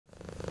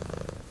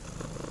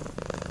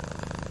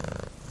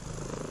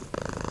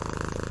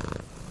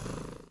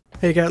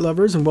Hey cat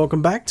lovers, and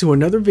welcome back to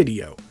another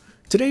video.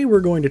 Today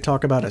we're going to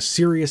talk about a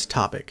serious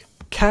topic,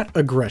 cat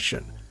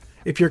aggression.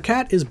 If your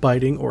cat is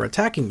biting or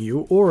attacking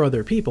you or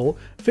other people,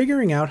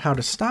 figuring out how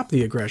to stop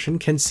the aggression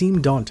can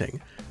seem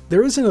daunting.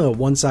 There isn't a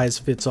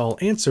one-size-fits-all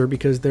answer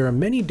because there are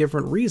many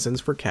different reasons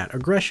for cat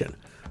aggression.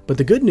 But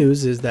the good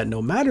news is that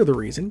no matter the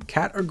reason,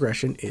 cat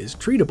aggression is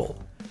treatable.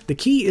 The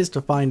key is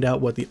to find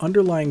out what the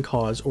underlying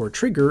cause or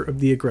trigger of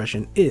the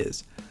aggression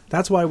is.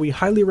 That's why we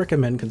highly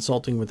recommend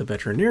consulting with a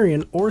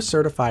veterinarian or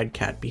certified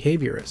cat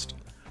behaviorist.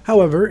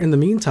 However, in the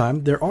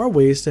meantime, there are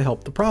ways to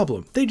help the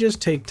problem. They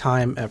just take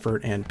time,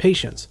 effort, and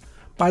patience.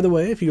 By the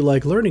way, if you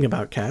like learning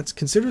about cats,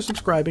 consider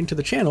subscribing to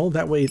the channel,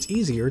 that way it's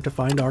easier to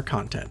find our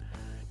content.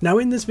 Now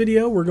in this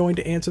video, we're going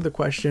to answer the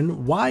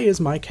question, why is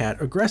my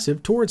cat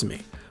aggressive towards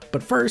me?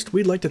 But first,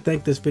 we'd like to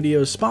thank this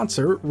video's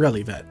sponsor,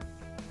 RELIEVET.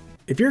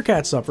 If your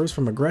cat suffers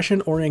from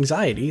aggression or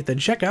anxiety, then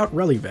check out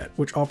RELIEVET,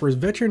 which offers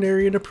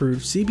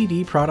veterinarian-approved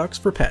CBD products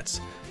for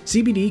pets.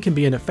 CBD can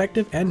be an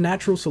effective and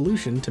natural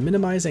solution to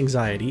minimize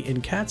anxiety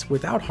in cats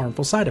without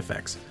harmful side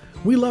effects.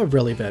 We love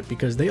RELIEVET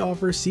because they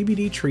offer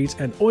CBD treats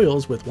and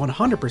oils with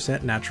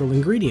 100% natural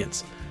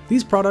ingredients.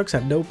 These products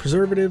have no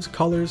preservatives,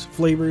 colors,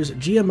 flavors,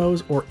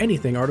 GMOs, or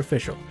anything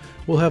artificial.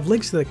 We'll have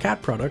links to the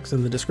cat products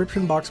in the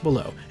description box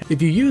below.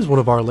 If you use one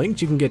of our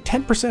links, you can get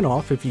 10%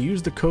 off if you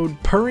use the code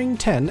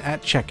PURRING10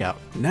 at checkout.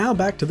 Now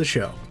back to the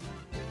show.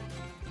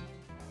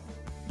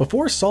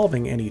 Before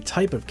solving any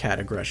type of cat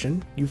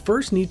aggression, you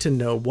first need to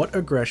know what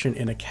aggression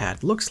in a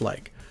cat looks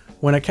like.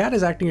 When a cat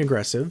is acting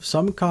aggressive,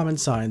 some common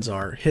signs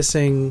are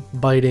hissing,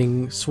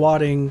 biting,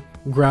 swatting,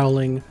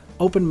 growling,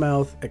 open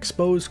mouth,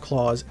 exposed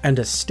claws, and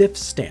a stiff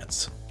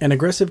stance. An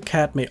aggressive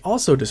cat may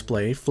also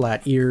display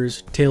flat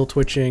ears, tail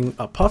twitching,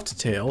 a puffed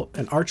tail,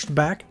 an arched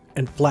back,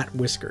 and flat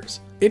whiskers.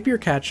 If your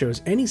cat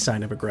shows any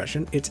sign of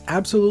aggression, it's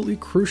absolutely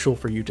crucial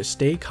for you to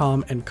stay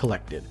calm and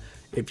collected.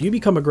 If you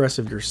become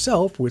aggressive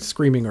yourself with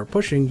screaming or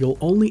pushing, you'll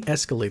only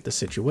escalate the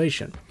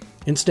situation.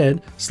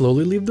 Instead,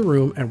 slowly leave the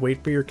room and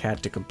wait for your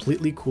cat to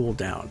completely cool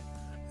down.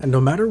 And no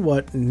matter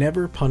what,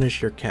 never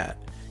punish your cat.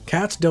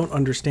 Cats don't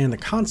understand the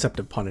concept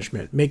of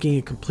punishment, making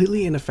it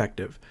completely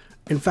ineffective.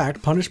 In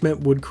fact,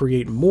 punishment would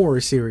create more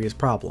serious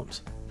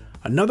problems.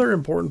 Another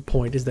important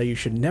point is that you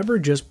should never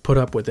just put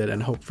up with it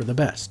and hope for the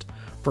best.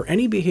 For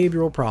any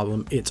behavioral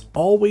problem, it's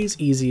always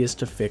easiest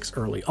to fix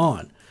early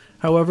on.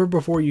 However,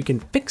 before you can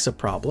fix a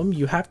problem,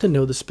 you have to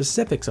know the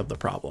specifics of the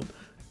problem.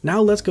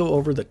 Now let's go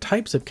over the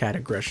types of cat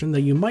aggression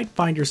that you might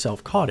find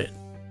yourself caught in.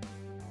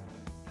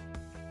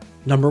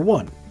 Number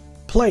 1.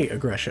 Play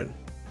aggression.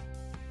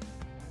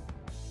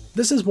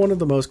 This is one of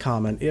the most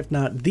common, if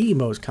not the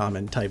most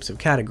common, types of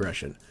cat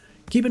aggression.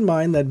 Keep in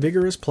mind that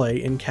vigorous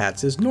play in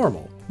cats is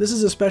normal. This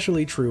is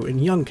especially true in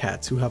young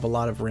cats who have a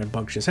lot of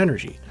rambunctious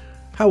energy.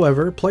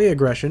 However, play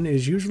aggression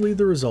is usually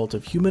the result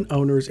of human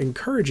owners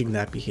encouraging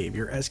that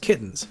behavior as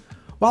kittens.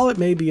 While it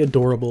may be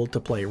adorable to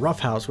play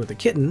roughhouse with a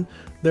kitten,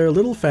 their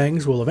little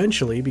fangs will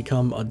eventually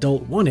become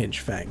adult 1-inch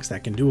fangs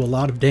that can do a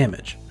lot of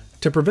damage.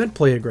 To prevent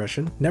play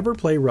aggression, never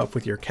play rough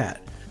with your cat.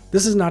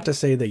 This is not to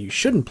say that you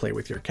shouldn't play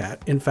with your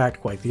cat, in fact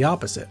quite the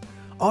opposite.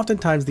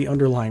 Oftentimes the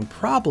underlying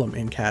problem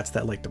in cats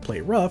that like to play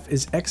rough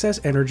is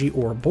excess energy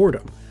or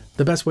boredom.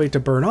 The best way to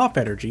burn off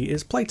energy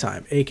is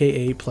playtime,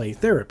 aka play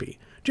therapy.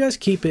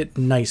 Just keep it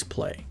nice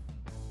play.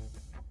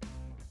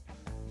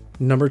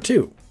 Number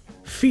 2.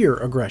 Fear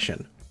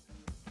aggression.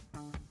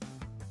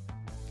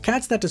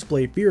 Cats that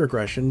display fear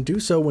aggression do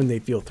so when they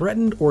feel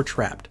threatened or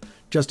trapped.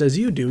 Just as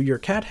you do, your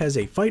cat has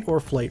a fight or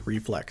flight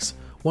reflex.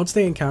 Once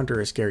they encounter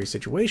a scary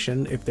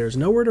situation, if there's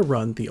nowhere to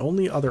run, the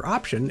only other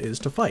option is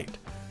to fight.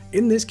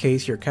 In this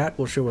case, your cat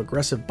will show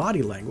aggressive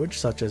body language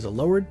such as a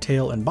lowered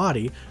tail and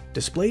body,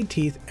 displayed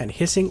teeth, and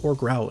hissing or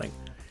growling.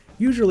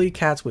 Usually,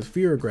 cats with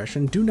fear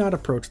aggression do not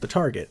approach the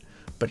target,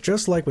 but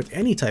just like with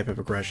any type of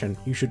aggression,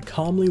 you should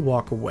calmly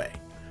walk away.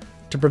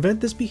 To prevent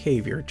this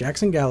behavior,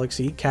 Jackson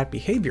Galaxy Cat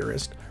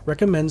Behaviorist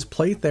recommends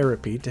play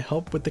therapy to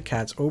help with the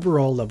cat's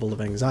overall level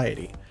of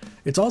anxiety.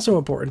 It's also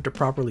important to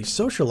properly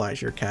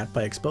socialize your cat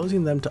by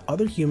exposing them to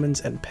other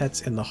humans and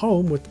pets in the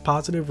home with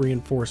positive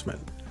reinforcement.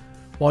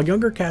 While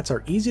younger cats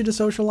are easy to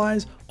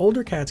socialize,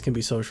 older cats can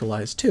be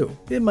socialized too.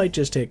 It might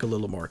just take a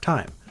little more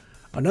time.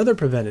 Another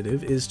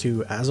preventative is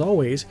to, as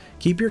always,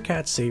 keep your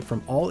cat safe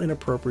from all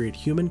inappropriate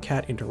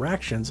human-cat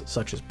interactions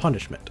such as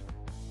punishment.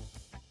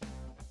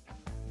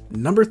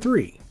 Number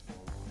 3.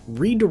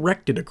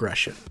 Redirected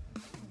aggression.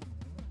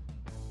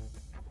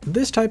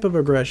 This type of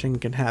aggression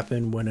can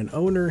happen when an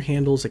owner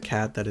handles a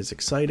cat that is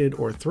excited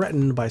or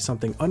threatened by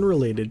something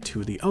unrelated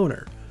to the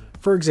owner.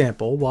 For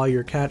example, while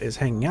your cat is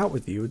hanging out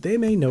with you, they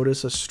may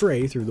notice a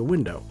stray through the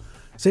window.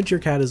 Since your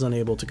cat is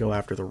unable to go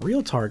after the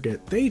real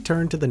target, they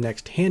turn to the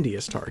next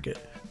handiest target.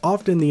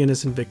 Often the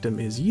innocent victim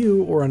is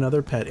you or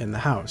another pet in the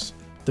house.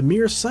 The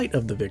mere sight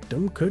of the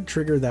victim could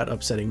trigger that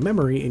upsetting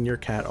memory in your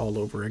cat all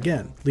over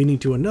again, leading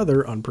to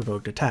another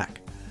unprovoked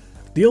attack.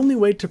 The only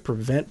way to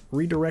prevent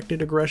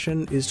redirected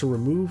aggression is to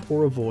remove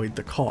or avoid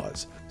the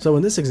cause. So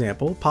in this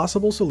example,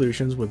 possible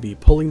solutions would be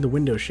pulling the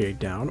window shade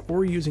down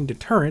or using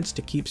deterrents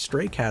to keep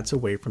stray cats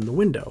away from the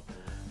window.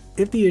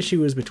 If the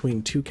issue is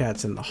between two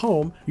cats in the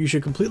home, you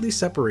should completely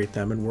separate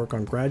them and work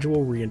on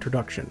gradual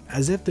reintroduction,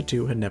 as if the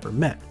two had never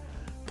met.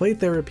 Play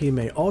therapy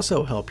may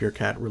also help your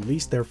cat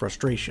release their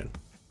frustration.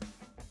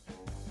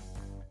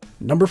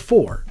 Number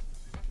 4.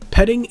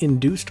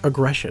 Petting-induced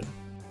aggression.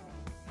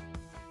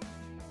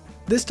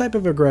 This type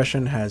of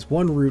aggression has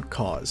one root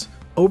cause: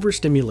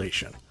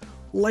 overstimulation.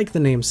 Like the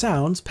name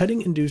sounds,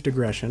 petting-induced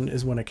aggression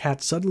is when a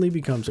cat suddenly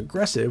becomes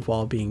aggressive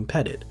while being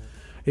petted.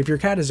 If your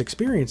cat is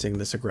experiencing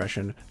this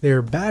aggression,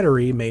 their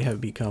battery may have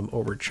become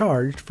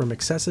overcharged from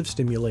excessive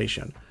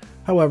stimulation.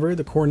 However,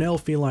 the Cornell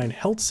Feline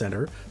Health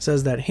Center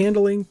says that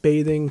handling,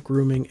 bathing,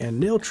 grooming, and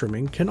nail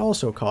trimming can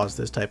also cause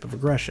this type of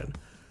aggression.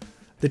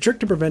 The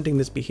trick to preventing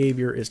this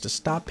behavior is to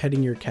stop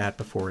petting your cat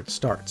before it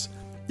starts.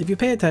 If you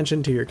pay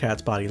attention to your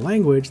cat's body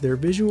language, their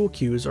visual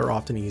cues are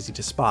often easy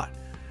to spot.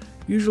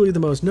 Usually the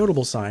most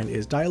notable sign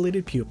is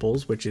dilated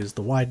pupils, which is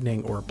the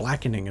widening or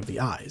blackening of the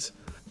eyes.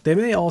 They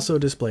may also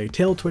display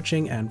tail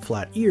twitching and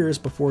flat ears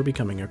before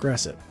becoming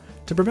aggressive.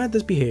 To prevent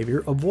this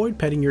behavior, avoid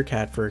petting your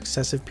cat for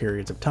excessive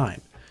periods of time.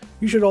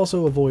 You should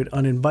also avoid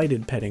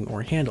uninvited petting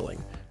or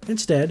handling.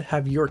 Instead,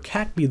 have your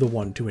cat be the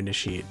one to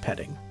initiate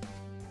petting.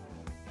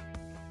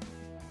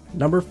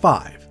 Number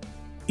 5.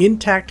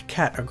 Intact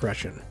cat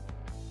aggression.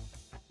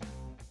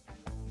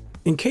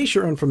 In case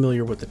you're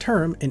unfamiliar with the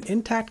term, an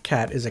intact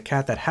cat is a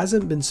cat that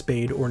hasn't been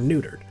spayed or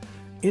neutered.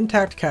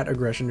 Intact cat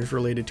aggression is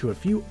related to a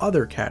few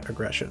other cat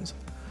aggressions.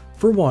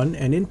 For one,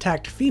 an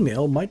intact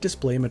female might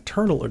display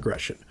maternal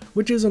aggression,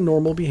 which is a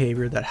normal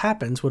behavior that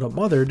happens when a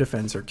mother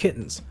defends her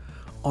kittens.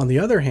 On the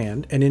other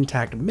hand, an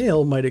intact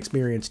male might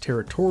experience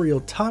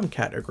territorial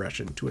tomcat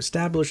aggression to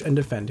establish and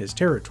defend his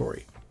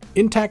territory.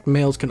 Intact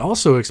males can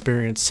also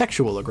experience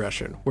sexual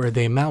aggression, where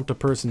they mount a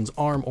person's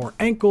arm or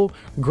ankle,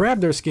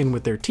 grab their skin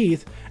with their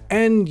teeth,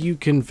 and you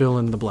can fill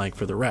in the blank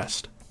for the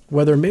rest.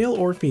 Whether male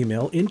or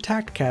female,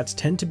 intact cats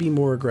tend to be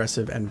more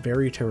aggressive and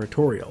very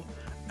territorial.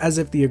 As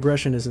if the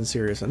aggression isn't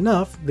serious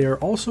enough, they are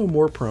also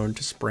more prone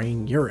to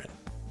spraying urine.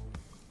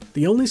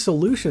 The only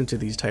solution to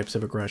these types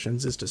of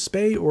aggressions is to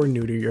spay or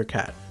neuter your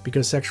cat,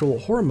 because sexual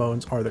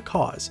hormones are the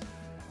cause.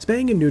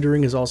 Spaying and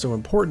neutering is also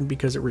important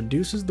because it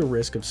reduces the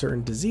risk of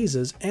certain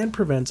diseases and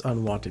prevents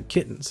unwanted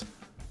kittens.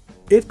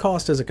 If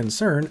cost is a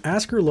concern,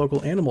 ask your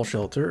local animal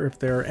shelter if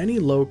there are any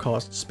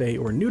low-cost spay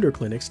or neuter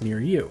clinics near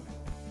you.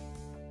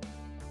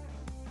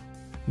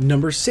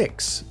 Number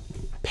 6.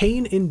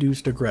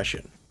 Pain-induced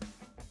aggression.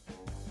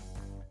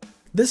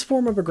 This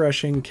form of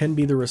aggression can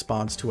be the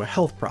response to a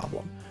health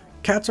problem.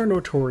 Cats are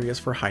notorious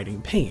for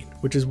hiding pain,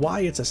 which is why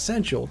it's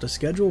essential to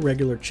schedule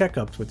regular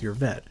checkups with your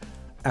vet.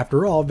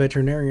 After all,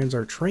 veterinarians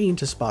are trained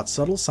to spot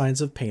subtle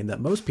signs of pain that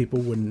most people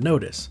wouldn't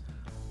notice.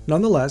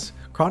 Nonetheless,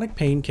 chronic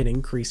pain can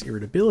increase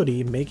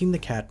irritability, making the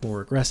cat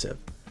more aggressive.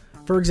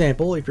 For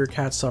example, if your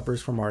cat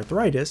suffers from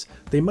arthritis,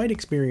 they might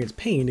experience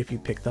pain if you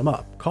pick them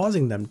up,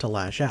 causing them to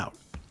lash out.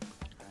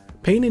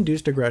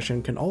 Pain-induced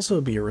aggression can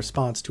also be a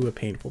response to a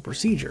painful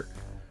procedure.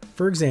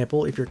 For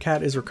example, if your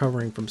cat is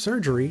recovering from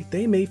surgery,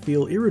 they may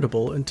feel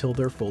irritable until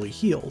they're fully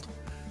healed.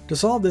 To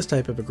solve this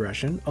type of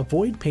aggression,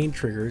 avoid pain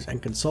triggers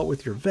and consult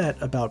with your vet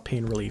about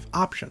pain relief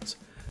options.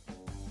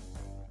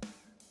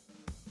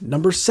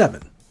 Number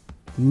 7.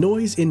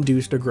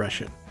 Noise-induced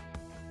aggression.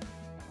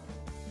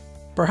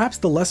 Perhaps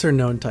the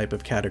lesser-known type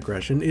of cat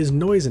aggression is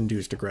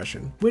noise-induced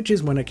aggression, which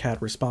is when a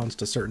cat responds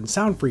to certain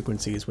sound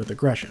frequencies with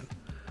aggression.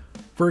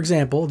 For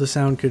example, the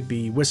sound could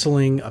be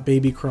whistling, a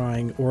baby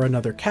crying, or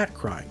another cat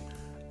crying.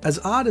 As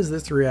odd as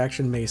this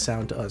reaction may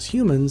sound to us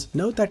humans,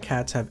 note that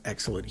cats have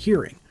excellent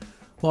hearing.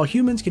 While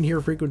humans can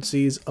hear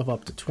frequencies of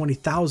up to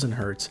 20,000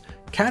 Hz,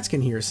 cats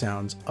can hear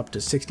sounds up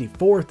to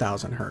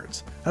 64,000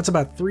 Hz. That's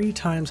about 3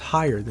 times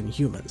higher than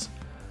humans.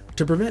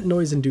 To prevent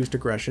noise-induced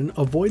aggression,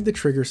 avoid the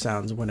trigger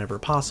sounds whenever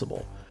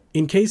possible.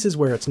 In cases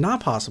where it's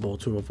not possible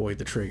to avoid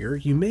the trigger,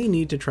 you may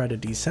need to try to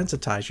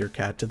desensitize your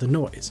cat to the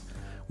noise.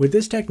 With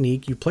this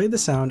technique, you play the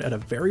sound at a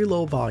very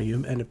low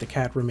volume, and if the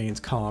cat remains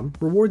calm,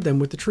 reward them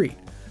with the treat.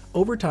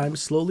 Over time,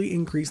 slowly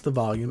increase the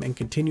volume and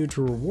continue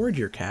to reward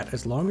your cat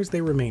as long as they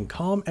remain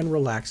calm and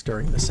relaxed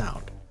during the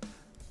sound.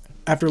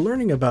 After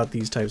learning about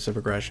these types of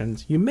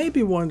aggressions, you may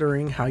be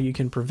wondering how you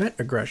can prevent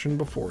aggression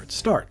before it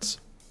starts.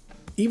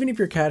 Even if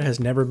your cat has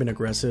never been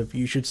aggressive,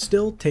 you should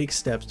still take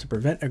steps to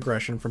prevent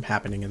aggression from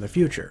happening in the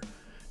future.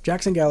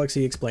 Jackson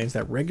Galaxy explains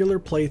that regular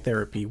play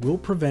therapy will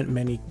prevent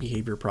many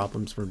behavior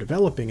problems from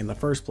developing in the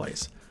first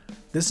place.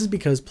 This is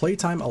because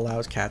playtime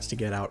allows cats to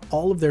get out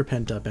all of their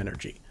pent-up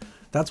energy.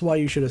 That's why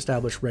you should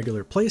establish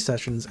regular play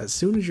sessions as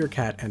soon as your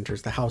cat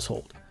enters the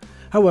household.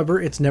 However,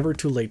 it's never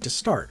too late to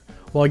start.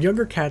 While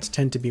younger cats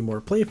tend to be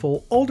more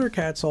playful, older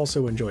cats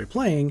also enjoy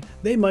playing,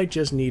 they might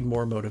just need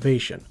more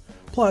motivation.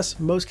 Plus,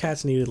 most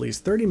cats need at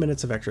least 30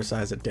 minutes of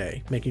exercise a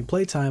day, making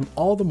playtime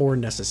all the more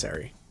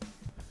necessary.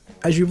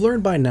 As you've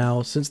learned by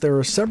now, since there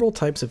are several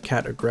types of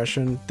cat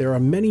aggression, there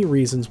are many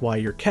reasons why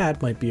your cat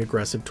might be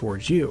aggressive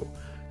towards you.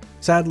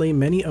 Sadly,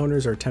 many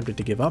owners are tempted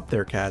to give up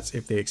their cats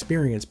if they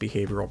experience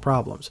behavioral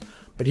problems.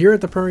 But here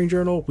at the Purring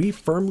Journal, we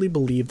firmly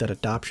believe that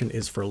adoption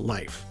is for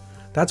life.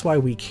 That's why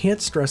we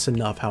can't stress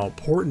enough how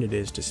important it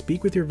is to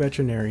speak with your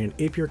veterinarian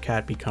if your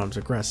cat becomes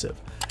aggressive.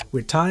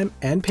 With time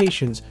and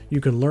patience,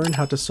 you can learn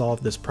how to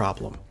solve this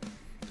problem.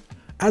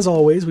 As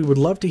always, we would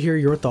love to hear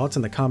your thoughts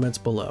in the comments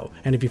below,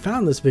 and if you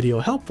found this video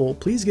helpful,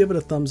 please give it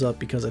a thumbs up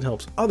because it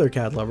helps other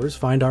cat lovers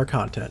find our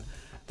content.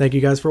 Thank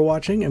you guys for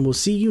watching, and we'll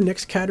see you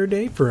next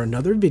Catterday for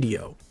another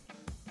video.